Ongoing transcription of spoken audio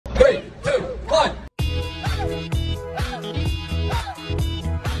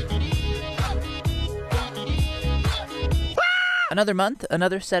Another month,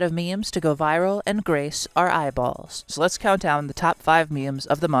 another set of memes to go viral and grace our eyeballs. So let's count down the top 5 memes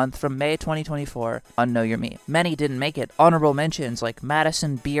of the month from May 2024 on Know Your Meme. Many didn't make it. Honorable mentions like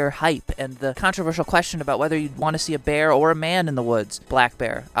Madison Beer Hype and the controversial question about whether you'd want to see a bear or a man in the woods. Black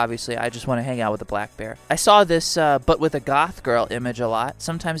bear. Obviously, I just want to hang out with a black bear. I saw this but with a goth girl image a lot,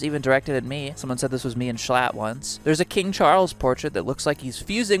 sometimes even directed at me. Someone said this was me in Schlatt once. There's a King Charles portrait that looks like he's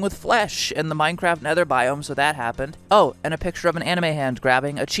fusing with flesh in the Minecraft nether biome, so that happened. Oh, and a picture of an anime hand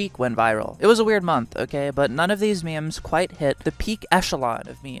grabbing a cheek went viral. It was a weird month, okay, but none of these memes quite hit the peak echelon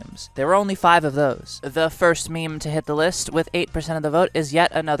of memes. There were only 5 of those. The first meme to hit the list with 8% of the vote is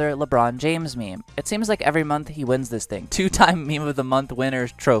yet another LeBron James meme. It seems like every month he wins this thing. 2-time meme of the month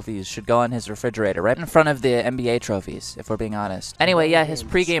winners trophies should go on his refrigerator, right in front of the NBA trophies, if we're being honest. Anyway, yeah, his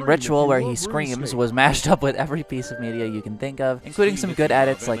pregame ritual where he screams was mashed up with every piece of media you can think of, including some good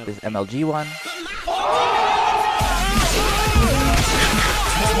edits like this MLG one.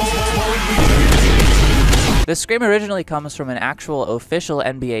 This scream originally comes from an actual official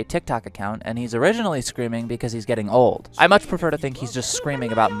NBA TikTok account, and he's originally screaming because he's getting old. I much prefer to think he's just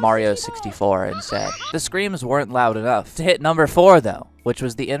screaming about Mario 64 instead. The screams weren't loud enough to hit number 4 though, which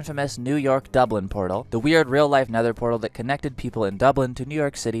was the infamous New York Dublin Portal, the weird real-life nether portal that connected people in Dublin to New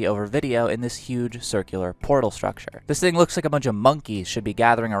York City over video in this huge circular portal structure. This thing looks like a bunch of monkeys should be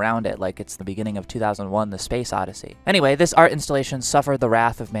gathering around it like it's the beginning of 2001: The Space Odyssey. Anyway, this art installation suffered the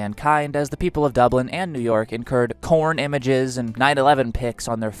wrath of mankind as the people of Dublin and New York incurred corn images and 9/11 pics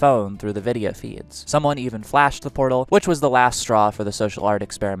on their phone through the video feeds. Someone even flashed the portal, which was the last straw for the social art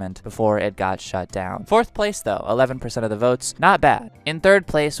experiment before it got shut down. 4th place though, 11% of the votes, not bad. In 3rd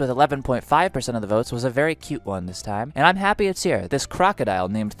place with 11.5% of the votes was a very cute one this time, and I'm happy it's here. This crocodile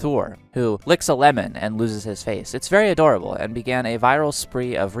named Thor, who licks a lemon and loses his face. It's very adorable and began a viral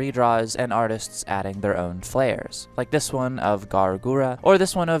spree of redraws and artists adding their own flares, like this one of Gargura, or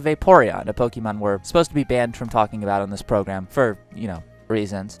this one of Vaporeon, a Pokemon we're supposed to be banned from talking about on this program for, you know,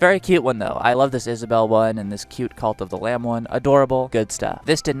 reasons. Very cute one though. I love this Isabelle one and this cute Cult of the Lamb one. Adorable, good stuff.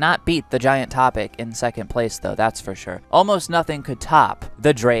 This did not beat the giant topic in 2nd place though, that's for sure. Almost nothing could top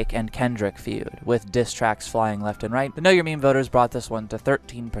the Drake and Kendrick feud, with diss tracks flying left and right. The Know Your Meme voters brought this one to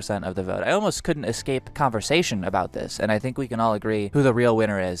 13% of the vote. I almost couldn't escape conversation about this, and I think we can all agree who the real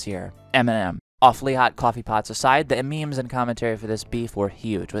winner is here. Eminem. Awfully hot coffee pots aside, the memes and commentary for this beef were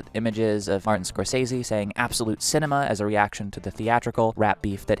huge, with images of Martin Scorsese saying absolute cinema as a reaction to the theatrical rap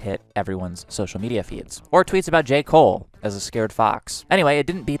beef that hit everyone's social media feeds. Or tweets about J. Cole as a scared fox. Anyway, it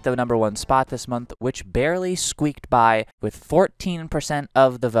didn't beat the number 1 spot this month, which barely squeaked by with 14%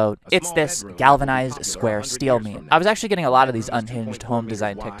 of the vote. It's this galvanized square steel meme. I was actually getting a lot of these unhinged home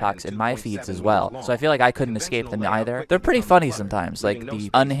design TikToks in my feeds as well, so I feel like I couldn't escape them either. They're pretty funny sometimes, like the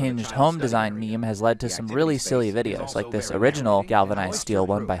unhinged home design meme has led to some really silly videos, like this original galvanized steel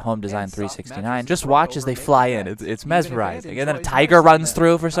one by Home Design 369. Just watch as they fly in. It's mesmerizing. And then a tiger runs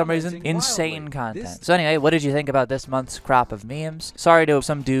through for some reason. Insane content. So anyway, what did you think about this month's crop of memes? Sorry to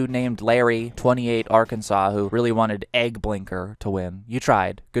some dude named Larry, 28, Arkansas, who really wanted Egg Blinker to win. You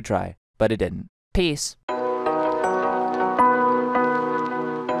tried. Good try. But it didn't. Peace.